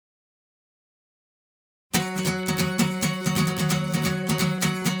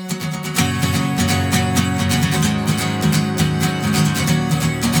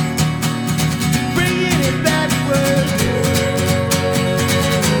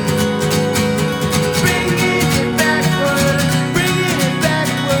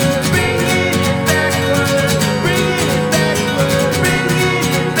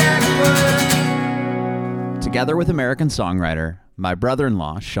Together with American songwriter, my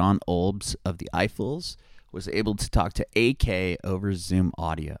brother-in-law, Sean Olbs of the Eiffels, was able to talk to AK over Zoom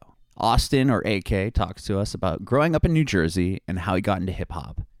audio. Austin, or AK, talks to us about growing up in New Jersey and how he got into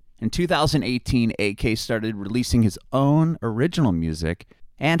hip-hop. In 2018, AK started releasing his own original music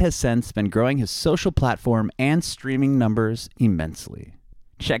and has since been growing his social platform and streaming numbers immensely.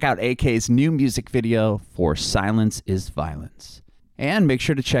 Check out AK's new music video for Silence is Violence. And make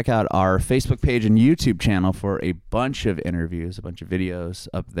sure to check out our Facebook page and YouTube channel for a bunch of interviews, a bunch of videos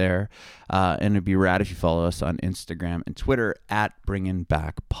up there. And it'd be rad if you follow us on Instagram and Twitter at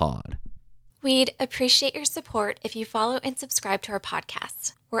BringingBackPod. We'd appreciate your support if you follow and subscribe to our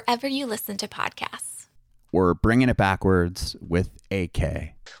podcast, wherever you listen to podcasts. We're bringing it backwards with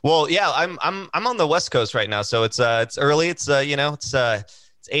AK. Well, yeah, I'm on the West Coast right now, so it's early. It's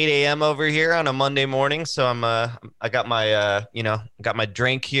 8 a.m. over here on a Monday morning, so I got my got my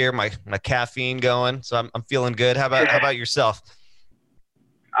drink here, my caffeine going, so I'm feeling good. How about yourself?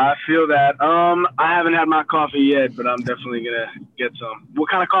 I feel that. I haven't had my coffee yet, but I'm definitely gonna get some. What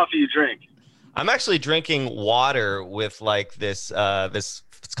kind of coffee you drink? I'm actually drinking water with like this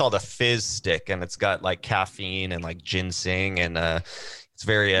it's called a fizz stick, and it's got like caffeine and like ginseng, and it's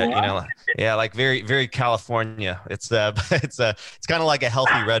very like very, very California. It's kind of like a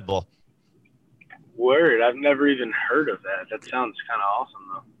healthy Red Bull. Word, I've never even heard of that. That sounds kind of awesome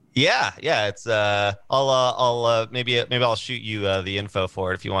though. Yeah, it's I'll maybe I'll shoot you the info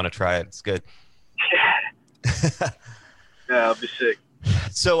for it if you want to try it. It's good. Yeah, I'll be sick.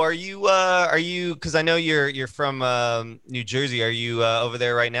 So are you because I know you're from New Jersey, are you over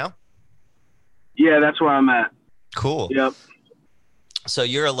there right now? Yeah, that's where I'm at. Cool. Yep. So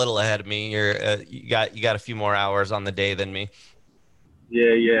you're a little ahead of me. You got a few more hours on the day than me.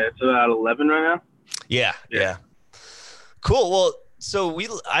 Yeah. It's about 11 right now. Yeah. Cool. Well, so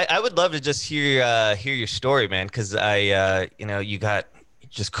I would love to just hear your story, man, because you got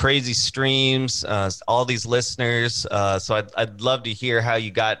just crazy streams, all these listeners. So I'd love to hear how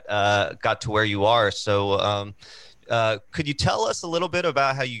you got to where you are. So could you tell us a little bit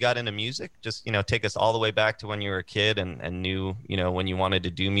about how you got into music? Just, take us all the way back to when you were a kid and knew, when you wanted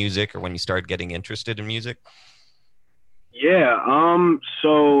to do music or when you started getting interested in music. Yeah.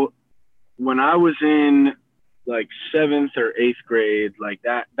 So when I was in like 7th or 8th grade, like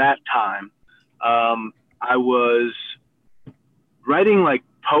that time, I was writing like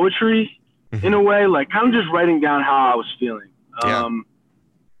poetry in a way, like kind of just writing down how I was feeling.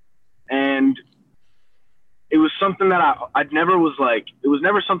 And it was something that it was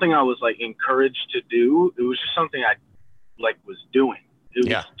never something I was like encouraged to do. It was just something I like was doing. It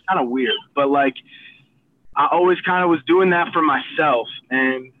was kind of weird, but like I always kind of was doing that for myself.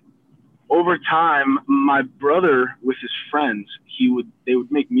 And over time, my brother with his friends, they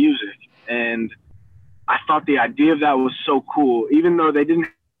would make music, and I thought the idea of that was so cool, even though they didn't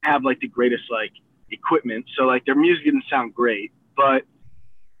have like the greatest like equipment. So like their music didn't sound great, but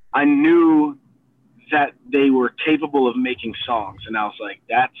I knew that they were capable of making songs. And I was like,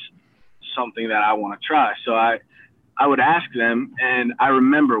 that's something that I want to try. So I would ask them. And I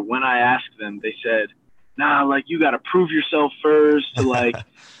remember when I asked them, they said, nah, like you got to prove yourself first to like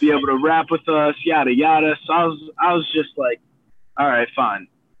be able to rap with us, yada, yada. So I was just like, all right, fine.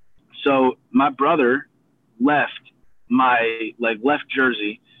 So my brother left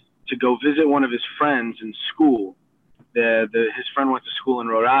Jersey to go visit one of his friends in school. His friend went to school in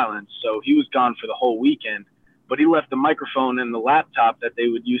Rhode Island, so he was gone for the whole weekend. But he left the microphone and the laptop that they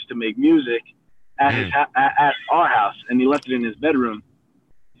would use to make music at at our house, and he left it in his bedroom.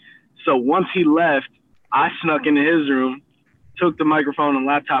 So once he left, I snuck into his room, took the microphone and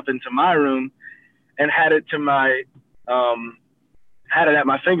laptop into my room, and had it at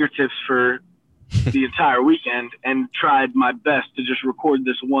my fingertips for the entire weekend, and tried my best to just record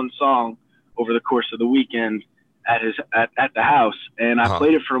this one song over the course of the weekend at the house. And I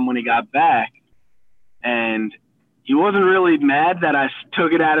played it for him when he got back, and he wasn't really mad that I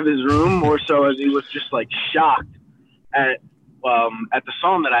took it out of his room, more so as he was just like shocked at the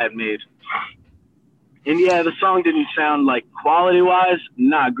song that I had made. And yeah, the song didn't sound like quality wise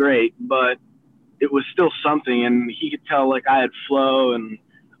not great, but it was still something, and he could tell like I had flow, and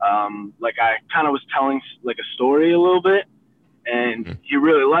like I kind of was telling like a story a little bit, and he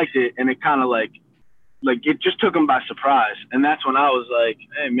really liked it. And it kind of like it just took him by surprise. And that's when I was like,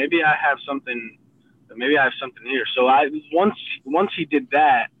 hey, maybe I have something here. So once he did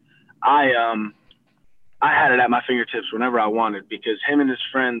that, I had it at my fingertips whenever I wanted, because him and his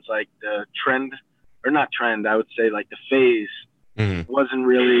friends, like the I would say like the phase wasn't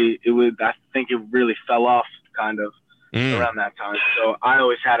really, I think it really fell off kind of. around that time. So I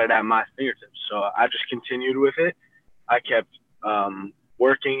always had it at my fingertips. So I just continued with it. I kept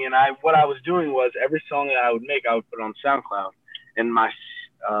working, and what I was doing was every song that I would make, I would put on SoundCloud. And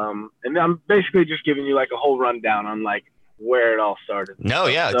and I'm basically just giving you like a whole rundown on like where it all started. No,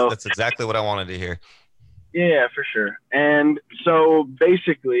 yeah, so, that's exactly what I wanted to hear. Yeah, for sure. And so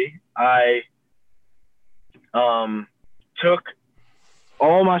basically, I took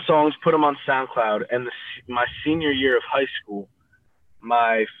all my songs, put them on SoundCloud, and my senior year of high school,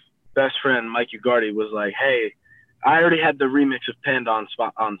 my best friend Mike Ugardi was like, "Hey, I already had the remix of Penned on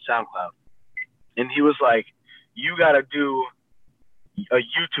SoundCloud," and he was like, "You got to do a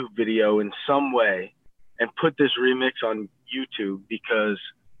YouTube video in some way and put this remix on YouTube because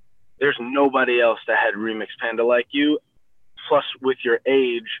there's nobody else that had remix Panda like you. Plus, with your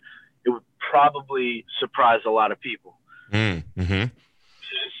age, it would probably surprise a lot of people." Mm-hmm.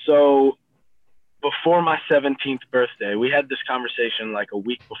 So before my 17th birthday, we had this conversation like a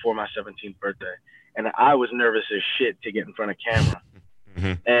week before my 17th birthday, and I was nervous as shit to get in front of camera.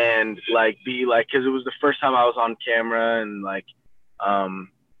 Mm-hmm. And like because it was the first time I was on camera, and like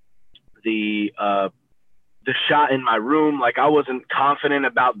the shot in my room, like I wasn't confident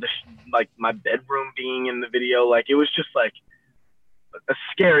about like my bedroom being in the video. Like it was just like a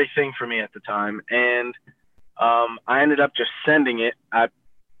scary thing for me at the time. And I ended up just sending it. I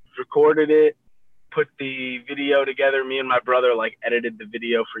recorded it, put the video together. Me and my brother like edited the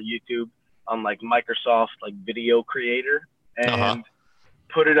video for YouTube on like Microsoft like Video Creator, and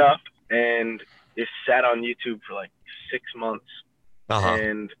put it up, and it sat on YouTube for like 6 months,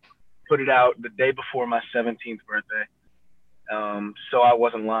 and put it out the day before my 17th birthday. So I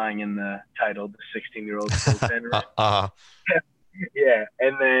wasn't lying in the title, The 16-Year-Old Fan. Yeah.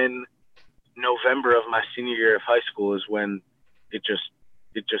 And then November of my senior year of high school is when it just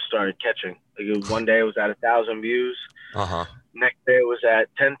started catching. Like one day it was at 1,000 views. Next day it was at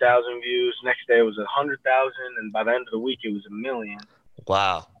 10,000 views. Next day it was 100,000. And by the end of the week, it was 1 million.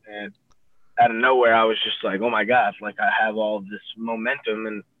 Wow. And out of nowhere, I was just like, oh my God, like I have all this momentum,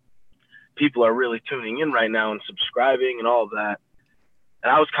 and people are really tuning in right now and subscribing and all of that.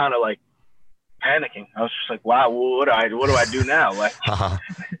 And I was kind of like panicking. I was just like, wow, what do I do now? Like,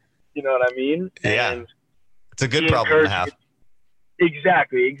 you know what I mean? Yeah. And it's a good problem to have.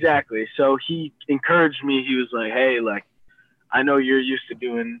 Exactly. So he encouraged me. He was like, hey, like, I know you're used to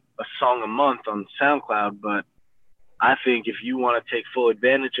doing a song a month on SoundCloud, but I think if you want to take full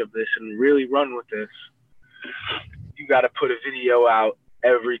advantage of this and really run with this, you got to put a video out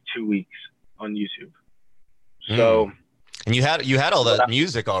every 2 weeks on YouTube. So, and you had all the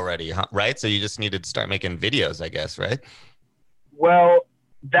music already, right? So you just needed to start making videos, I guess, right? Well,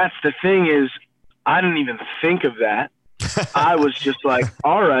 that's the thing is, I didn't even think of that. I was just like,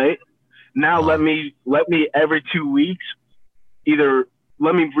 all right, now let me every 2 weeks, either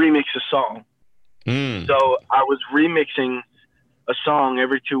let me remix a song. So I was remixing a song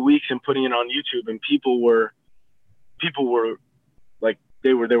every 2 weeks and putting it on YouTube, and people were like,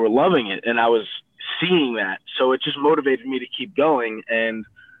 they were loving it, and I was seeing that. So it just motivated me to keep going. And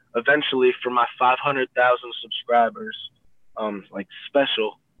eventually, for my 500,000 subscribers, like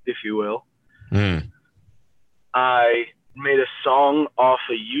special, if you will, I made a song off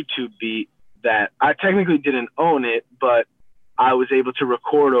a YouTube beat that I technically didn't own it, but I was able to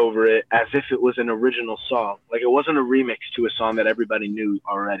record over it as if it was an original song. Like it wasn't a remix to a song that everybody knew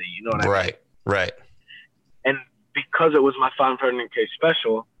already. You know what I mean? Right. And because it was my 500K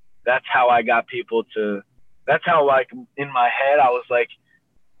special, that's how I got people to, that's how, like, in my head, I was like,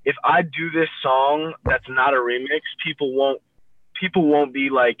 if I do this song that's not a remix, people won't be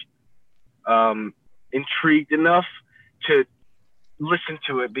like intrigued enough to listen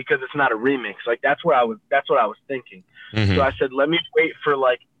to it because it's not a remix. Like that's what I was thinking. So I said, let me wait for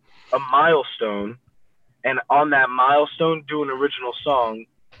like a milestone, and on that milestone do an original song.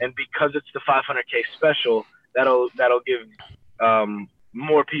 And because it's the 500K special, that'll give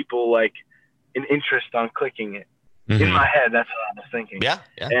more people like an interest on clicking it. In my head, that's what I was thinking. Yeah.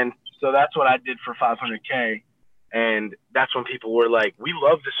 And so that's what I did for 500K. And that's when people were like, we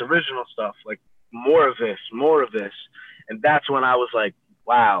love this original stuff. Like more of this. And that's when I was like,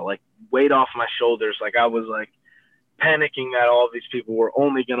 wow, like weight off my shoulders. Like I was like panicking that all of these people were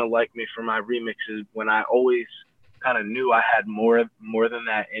only going to like me for my remixes, when I always kind of knew I had more than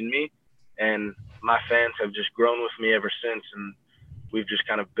that in me. And my fans have just grown with me ever since. And we've just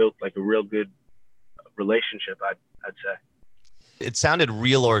kind of built like a real good relationship, I'd say. It sounded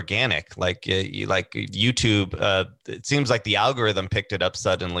real organic, like YouTube. It seems like the algorithm picked it up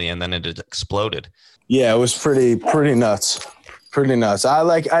suddenly, and then it exploded. Yeah, it was pretty nuts.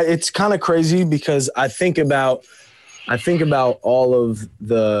 It's kind of crazy because I think about I think about all of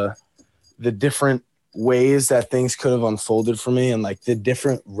the different ways that things could have unfolded for me, and like the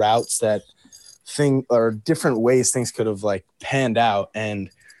different routes that different ways things could have like panned out. And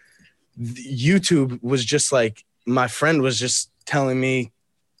YouTube was just like, my friend was just telling me,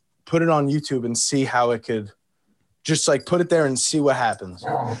 put it on YouTube and see how it could, just like put it there and see what happens.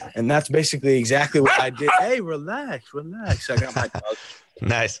 And that's basically exactly what I did. Hey, relax. I got my dog.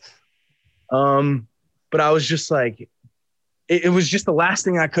 Nice. But I was just like, it was just the last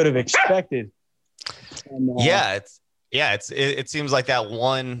thing I could have expected. And, it seems like that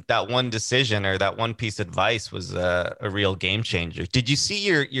one decision or that one piece of advice was a real game changer. Did you see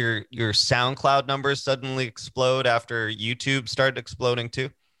your SoundCloud numbers suddenly explode after YouTube started exploding too?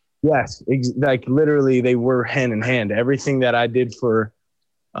 Yes, like literally they were hand in hand. Everything that I did for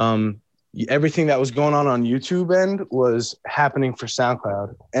everything that was going on YouTube end was happening for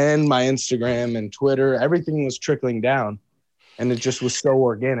SoundCloud, and my Instagram and Twitter, everything was trickling down, and it just was so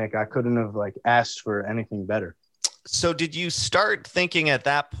organic. I couldn't have like asked for anything better. So did you start thinking at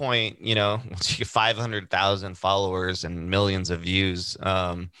that point, 500,000 followers and millions of views,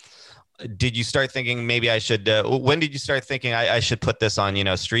 did you start thinking maybe I should, when did you start thinking I should put this on,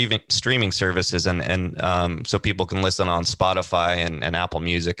 streaming services and so people can listen on Spotify and Apple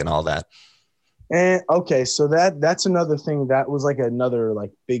Music and all that? And okay, so that's another thing that was like another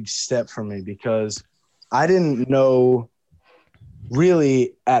like big step for me, because I didn't know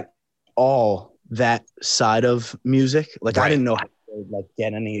really at all that side of music. Like right. I didn't know how to like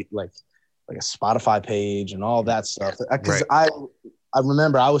get any like a Spotify page and all that stuff. Because right. I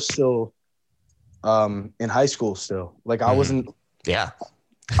remember I was still in high school still. Like I wasn't. Yeah.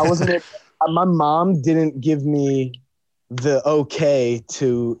 I wasn't. My mom didn't give me the okay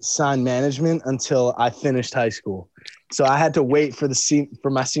to sign management until I finished high school. So I had to wait for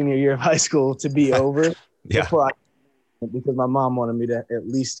my senior year of high school to be over before because my mom wanted me to at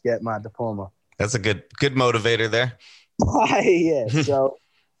least get my diploma. That's a good motivator there. Yeah. So,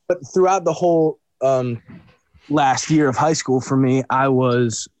 but throughout the whole last year of high school for me, I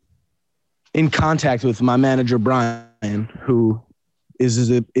was in contact with my manager, Brian, who is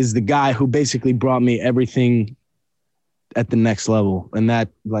the guy who basically brought me everything at the next level. And that,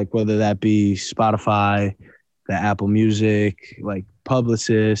 like, whether that be Spotify, the Apple Music, like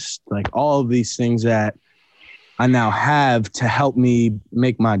Publicist, like all of these things that I now have to help me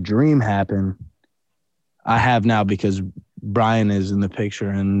make my dream happen. I have now because Brian is in the picture,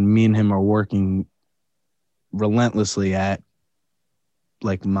 and me and him are working relentlessly at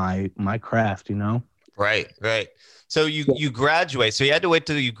like my craft, Right. So you graduate. So you had to wait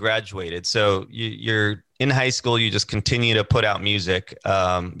till you graduated. So you're in high school. You just continue to put out music,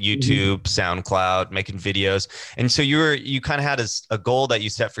 YouTube, SoundCloud, making videos. And so you kind of had a goal that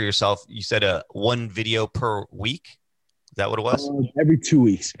you set for yourself. You said one video per week. Is that what it was? Every 2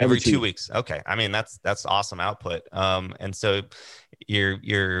 weeks. Every 2 weeks. Okay. I mean, that's awesome output. And so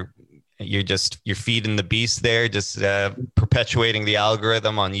you're feeding the beast there, just perpetuating the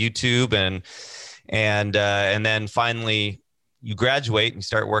algorithm on YouTube, and then finally you graduate and you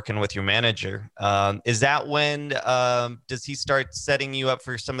start working with your manager. Is that when does he start setting you up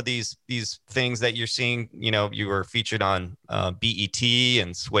for some of these things that you're seeing? You were featured on BET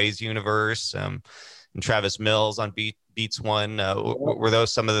and Sway's Universe, and Travis Mills on Beats One. Were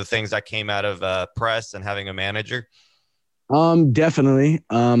those some of the things that came out of press and having a manager? Definitely.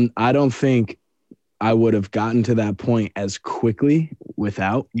 I don't think I would have gotten to that point as quickly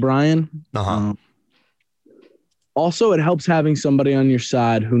without Brian. Also, it helps having somebody on your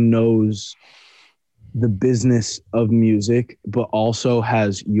side who knows the business of music, but also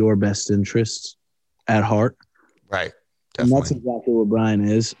has your best interests at heart. Right. Definitely. And that's exactly what Brian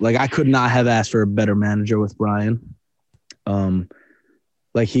is. Like, I could not have asked for a better manager with Brian.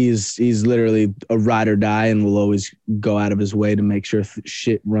 Like he's literally a ride or die and will always go out of his way to make sure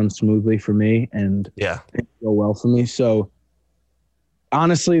shit runs smoothly for me and go well for me. So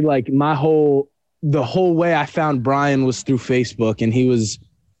honestly, like the whole way I found Brian was through Facebook, and he was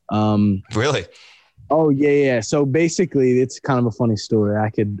really. Oh yeah. So basically, it's kind of a funny story. I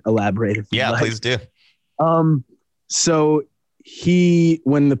could elaborate if you like. Please do. So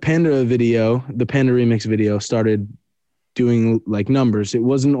when the Panda remix video started doing like numbers, it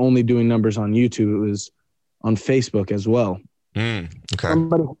wasn't only doing numbers on YouTube, it was on Facebook as well. Okay.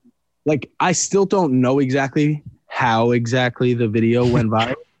 Like, I still don't know exactly how exactly the video went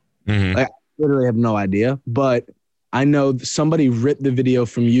viral. Like, I literally have no idea, but I know somebody ripped the video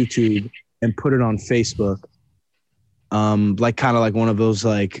from YouTube and put it on Facebook. Like kind of like one of those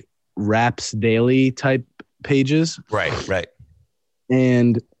like Raps Daily type pages. Right.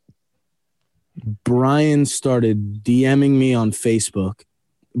 And Brian started DMing me on Facebook,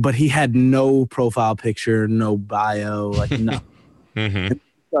 but he had no profile picture, no bio, like nothing. Mm-hmm. He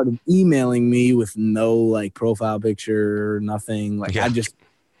started emailing me with no like profile picture, nothing. Like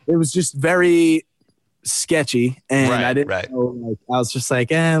it was just very sketchy, and I didn't know. Like I was just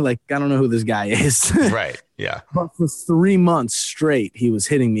like, like I don't know who this guy is. Right. Yeah. But for 3 months straight, he was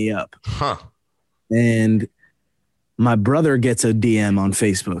hitting me up. Huh. And my brother gets a DM on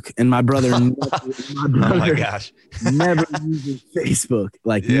Facebook, and my brother, Oh my gosh, never uses Facebook,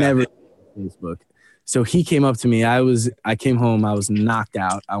 like never Facebook. So he came up to me. I came home. I was knocked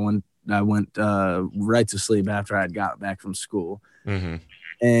out. I went right to sleep after I had got back from school,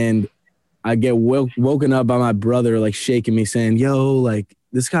 and I get woken up by my brother, like shaking me, saying, "Yo, like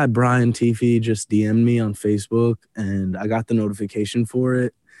this guy Brian Tiffy just DM'd me on Facebook, and I got the notification for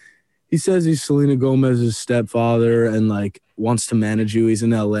it. He says he's Selena Gomez's stepfather and like wants to manage you. He's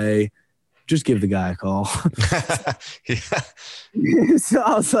in LA. Just give the guy a call." So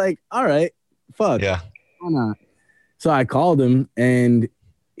I was like, all right, fuck. Yeah. Why not? So I called him, and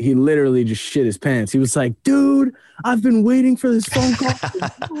he literally just shit his pants. He was like, "Dude, I've been waiting for this phone call.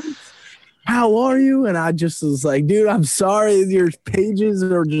 How are you?" And I just was like, "Dude, I'm sorry. Your pages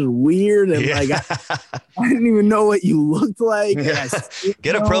are just weird." And like, I didn't even know what you looked like.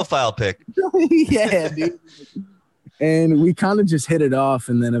 Get a profile pic. Yeah, dude. And we kind of just hit it off.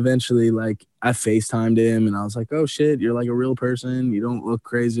 And then eventually, like, I FaceTimed him, and I was like, "Oh shit, you're like a real person. You don't look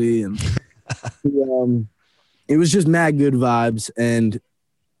crazy." And it was just mad good vibes. And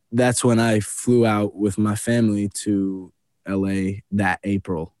that's when I flew out with my family to LA that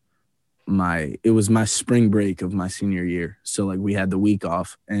April. It was my spring break of my senior year. So like we had the week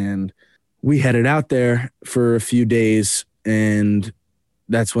off, and we headed out there for a few days. And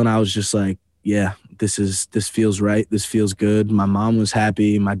that's when I was just like, yeah, this feels right. This feels good. My mom was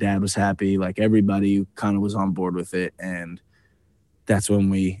happy. My dad was happy. Like everybody kind of was on board with it. And that's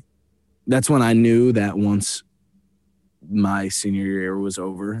when I knew that once my senior year was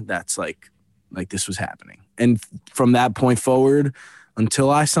over, that's like this was happening. And from that point forward, until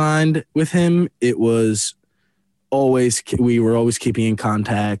I signed with him, we were always keeping in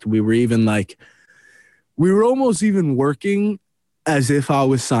contact. We were almost even working as if I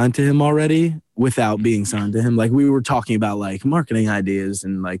was signed to him already without being signed to him. Like we were talking about like marketing ideas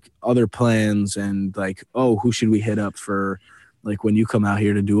and like other plans and like, oh, who should we hit up for like when you come out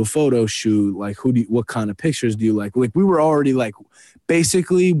here to do a photo shoot? Like what kind of pictures do you like? Like we were already like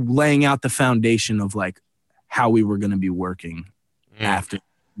basically laying out the foundation of like how we were going to be working after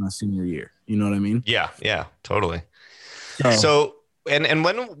my senior year. You know what I mean? Yeah, totally. So and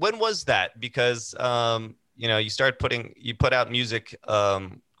when was that? Because you put out music,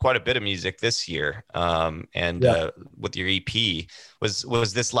 quite a bit of music this year, with your EP.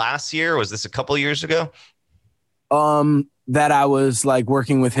 Was this last year? Was this a couple years ago? That I was like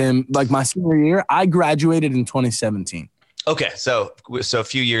working with him like my senior year. I graduated in 2017. Okay, so a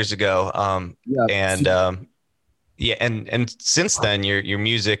few years ago. And since then, your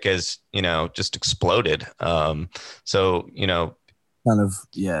music has, just exploded. Kind of,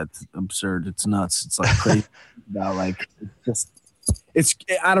 it's absurd. It's nuts. It's like crazy about like,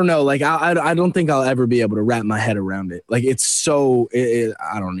 I don't know. Like, I don't think I'll ever be able to wrap my head around it. Like, it's so,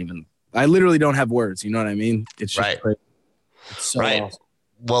 I literally don't have words. You know what I mean? It's just crazy. It's so awesome.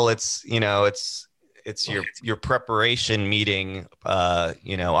 Well, it's your preparation meeting,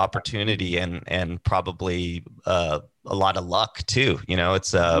 opportunity and probably a lot of luck too.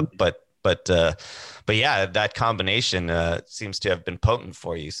 But yeah, that combination seems to have been potent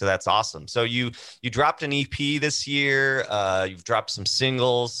for you. So that's awesome. So you dropped an EP this year. You've dropped some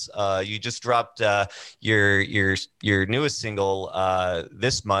singles. You just dropped your newest single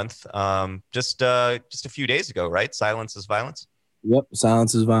this month, just a few days ago, right? Silence is Violence. Yep,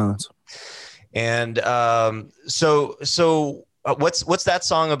 Silence is Violence. And so what's that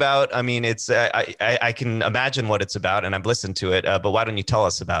song about? I mean, it's I can imagine what it's about, and I've listened to it. But why don't you tell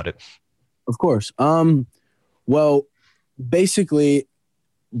us about it? Of course. Well, basically,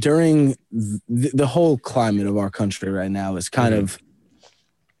 during the whole climate of our country right now is kind of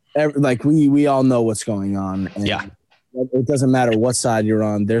like we all know what's going on. And it doesn't matter what side you're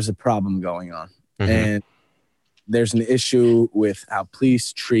on. There's a problem going on, and there's an issue with how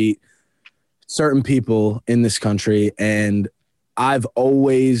police treat certain people in this country. And I've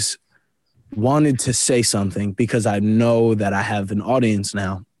always wanted to say something because I know that I have an audience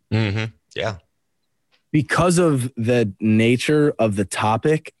now. Yeah. Because of the nature of the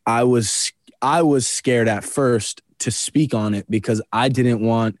topic, I was scared at first to speak on it because I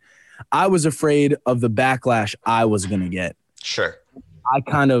was afraid of the backlash I was going to get. Sure. I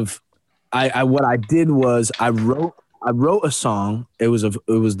kind of I what I did was I wrote a song. It was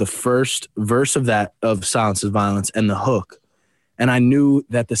the first verse of Silence is Violence and the hook. And I knew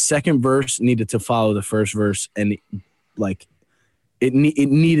that the second verse needed to follow the first verse, and like it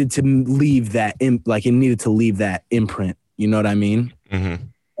needed to leave that imprint. You know what I mean? Mm-hmm.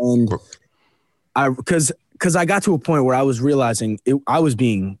 And because I got to a point where I was realizing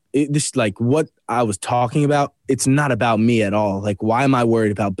this like what I was talking about. It's not about me at all. Like, why am I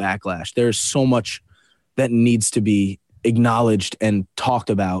worried about backlash? There's so much that needs to be acknowledged and talked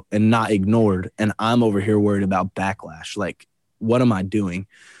about and not ignored, and I'm over here worried about backlash. Like, what am I doing?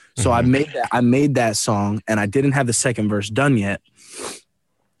 So I made that song, and I didn't have the second verse done yet.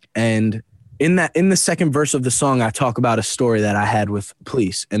 And in the second verse of the song, I talk about a story that I had with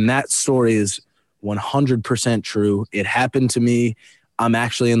police, and that story is 100% true. It happened to me. I'm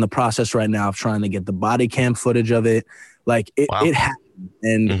actually in the process right now of trying to get the body cam footage of it. Like it happened.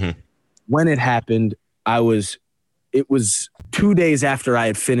 And when it happened, it was 2 days after I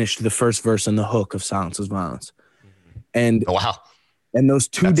had finished the first verse and the hook of Silence is Violence. And and those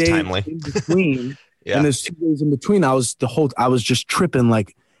 2 days in between, and those 2 days in between, I was just tripping.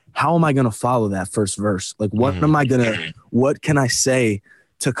 Like, how am I going to follow that first verse? Like, what can I say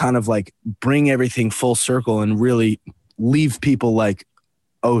to kind of like bring everything full circle and really leave people like,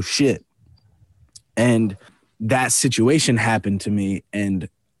 oh shit. And that situation happened to me. And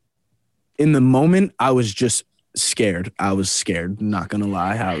in the moment, I was just scared. I was scared, not going to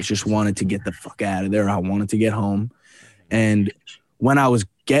lie. I was just wanted to get the fuck out of there. I wanted to get home. And when I was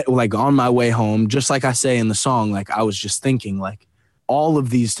on my way home, just like I say in the song, like I was just thinking like all of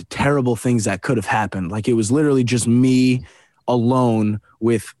these terrible things that could have happened. Like it was literally just me alone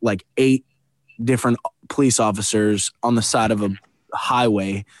with like 8 different police officers on the side of a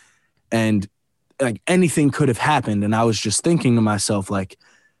highway, and like anything could have happened. And I was just thinking to myself, like,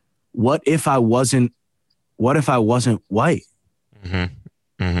 what if I wasn't white?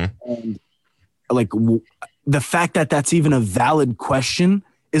 Mm-hmm. Mm-hmm. And like the fact that that's even a valid question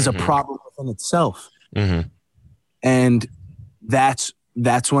is a problem within itself. Mm-hmm. And that's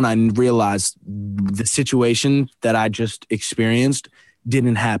when I realized the situation that I just experienced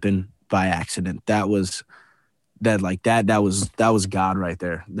didn't happen by accident. That was God right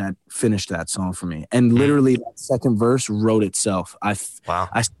there that finished that song for me. And literally that second verse wrote itself. I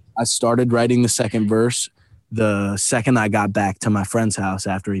started writing the second verse the second I got back to my friend's house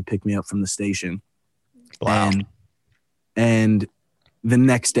after he picked me up from the station. Wow. And the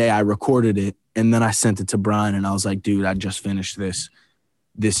next day I recorded it, and then I sent it to Brian, and I was like, dude, I just finished this.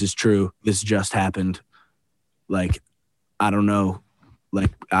 This is true. This just happened. Like, I don't know.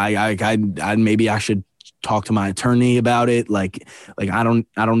 Like I maybe I should talk to my attorney about it. Like I don't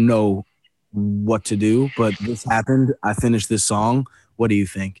know what to do, but this happened. I finished this song. What do you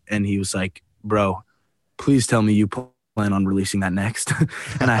think? And he was like, bro, please tell me you plan on releasing that next.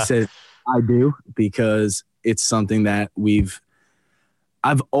 And I said, I do, because it's something that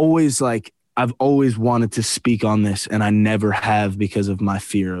I've always wanted to speak on this, and I never have because of my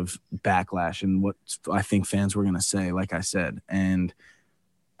fear of backlash and what I think fans were going to say, like I said. And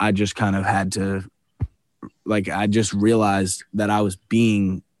I just kind of had to, like, I just realized that I was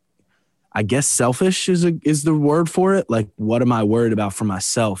being, I guess selfish is the word for it. Like, what am I worried about for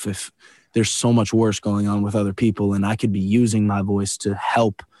myself if there's so much worse going on with other people, and I could be using my voice to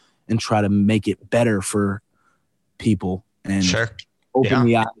help and try to make it better for people and open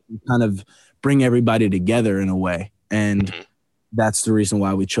the eyes and kind of bring everybody together in a way. And that's the reason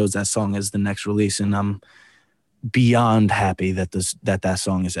why we chose that song as the next release. And I'm beyond happy that that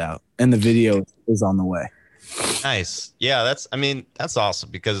song is out and the video is on the way. Nice. Yeah, that's awesome,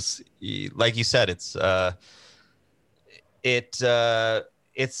 because like you said, it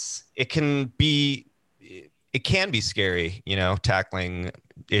can be scary, tackling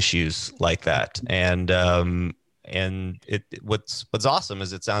issues like that. And what's awesome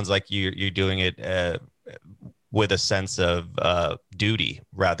is it sounds like you're doing it with a sense of duty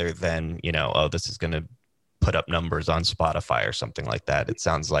rather than, this is going to put up numbers on Spotify or something like that. It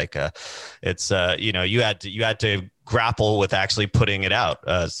sounds like you had to grapple with actually putting it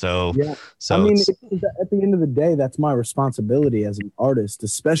out. So at the end of the day, that's my responsibility as an artist,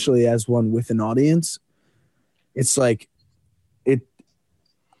 especially as one with an audience. It's like it,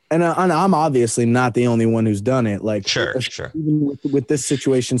 and I'm obviously not the only one who's done it. Like, sure. Even with this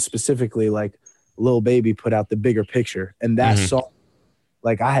situation specifically, like Lil Baby put out The Bigger Picture, and that song,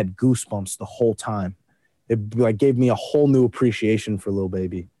 like, I had goosebumps the whole time. It like gave me a whole new appreciation for Lil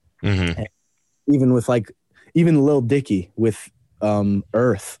Baby. And even with even Lil Dicky with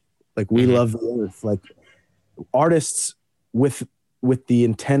Earth, like We Love the Earth, like artists with with the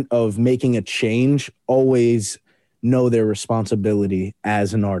intent of making a change, always know their responsibility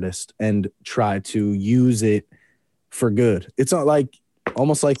as an artist and try to use it for good. It's not like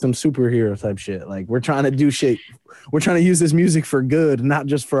almost like some superhero type shit. Like we're trying to do shit. We're trying to use this music for good, not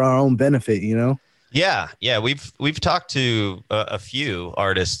just for our own benefit, you know? Yeah. We've talked to a few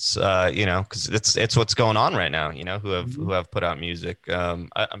artists, because it's what's going on right now, who have put out music. I'm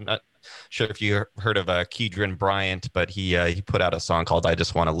not sure if you heard of Keedron Bryant, but he put out a song called "I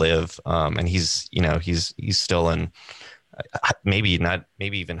Just Want to Live," and he's still in maybe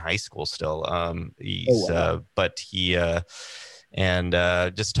even high school still. But he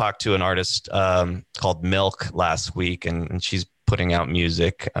just talked to an artist called Milk last week, and she's putting out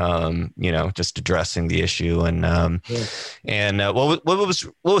music, just addressing the issue. And what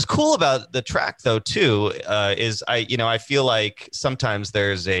was cool about the track though too is I feel like sometimes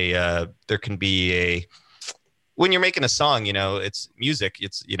there can be when you're making a song, it's music,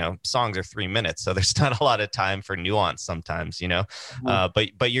 it's, songs are 3 minutes. So there's not a lot of time for nuance sometimes,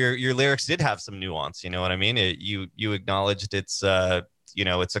 but your lyrics did have some nuance, you know what I mean? You acknowledged it's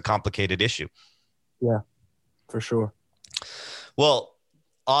it's a complicated issue. Yeah, for sure. Well,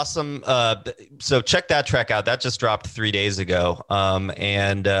 awesome. So check that track out. That just dropped 3 days ago.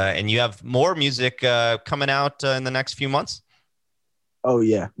 And you have more music coming out in the next few months. Oh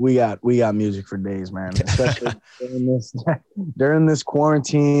yeah, we got music for days, man. Especially during this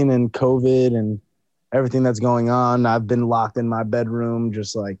quarantine and COVID and everything that's going on. I've been locked in my bedroom,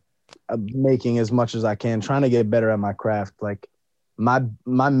 just like making as much as I can, trying to get better at my craft. Like my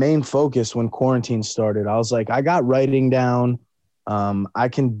main focus when quarantine started, I was like, I got writing down. I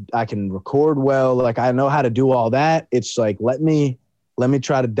can record well. Like I know how to do all that. It's like, let me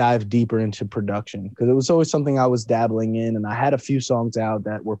try to dive deeper into production, because it was always something I was dabbling in, and I had a few songs out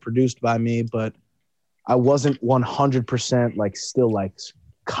that were produced by me, but I wasn't 100% still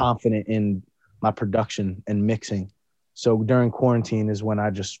confident in my production and mixing. So during quarantine is when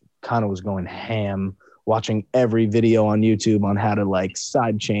I just kind of was going ham, watching every video on YouTube on how to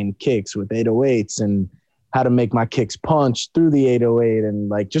sidechain kicks with 808s and how to make my kicks punch through the 808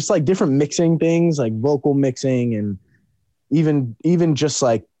 and just different mixing things, like vocal mixing, and even just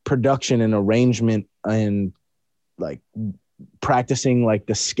production and arrangement, and practicing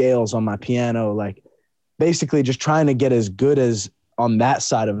the scales on my piano, basically just trying to get as good as on that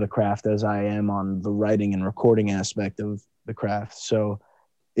side of the craft as I am on the writing and recording aspect of the craft. So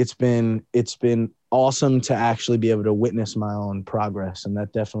it's been awesome to actually be able to witness my own progress, and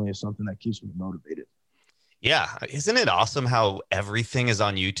that definitely is something that keeps me motivated. Yeah. Isn't it awesome how everything is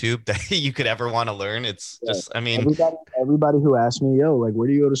on YouTube that you could ever want to learn? It's just, everybody who asks me, where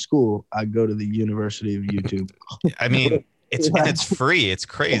do you go to school? I go to the University of YouTube. I mean, it's free. It's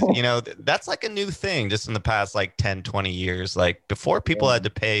crazy. That's a new thing just in the past 10, 20 years. Before, people had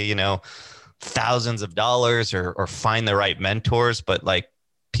to pay, thousands of dollars or find the right mentors. But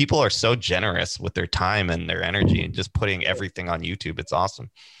people are so generous with their time and their energy and just putting everything on YouTube. It's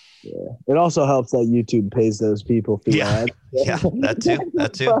awesome. Yeah. It also helps that YouTube pays those people for that. Yeah,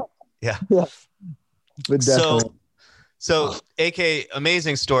 that too. Yeah. But definitely. So AK,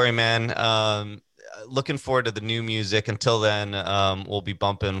 amazing story, man. Looking forward to the new music. Until then, we'll be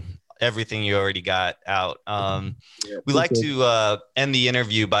bumping everything you already got out. We like to end the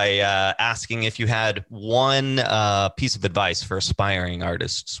interview by asking if you had one piece of advice for aspiring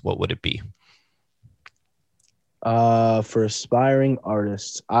artists, what would it be? For aspiring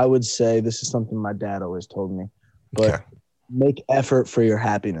artists, I would say this is something my dad always told me, but make effort for your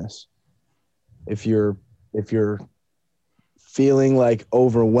happiness. If you're feeling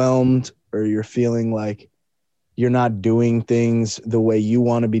overwhelmed, or you're feeling you're not doing things the way you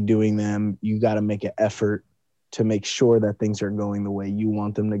want to be doing them, you got to make an effort to make sure that things are going the way you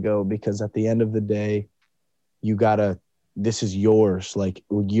want them to go, because at the end of the day, this is yours.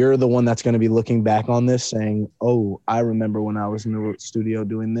 You're the one that's going to be looking back on this saying, oh, I remember when I was in the studio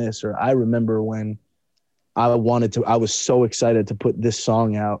doing this, or I remember when I was so excited to put this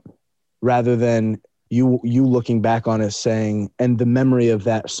song out, rather than you looking back on it saying, and the memory of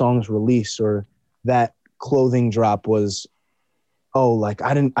that song's release or that clothing drop was, oh,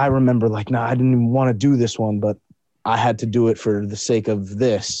 I remember I didn't even want to do this one, but I had to do it for the sake of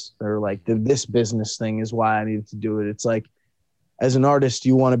this, or this business thing is why I needed to do it. It's as an artist,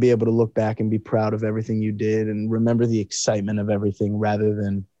 you want to be able to look back and be proud of everything you did and remember the excitement of everything, rather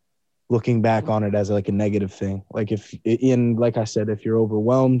than looking back on it as a negative thing. Like I said, if you're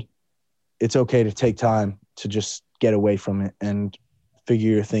overwhelmed, it's okay to take time to just get away from it and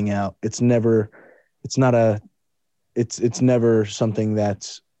figure your thing out. It's never something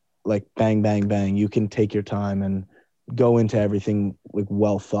that's bang, bang, bang. You can take your time and go into everything like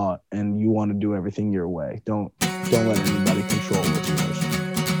well thought, and you want to do everything your way. Don't let anybody control what you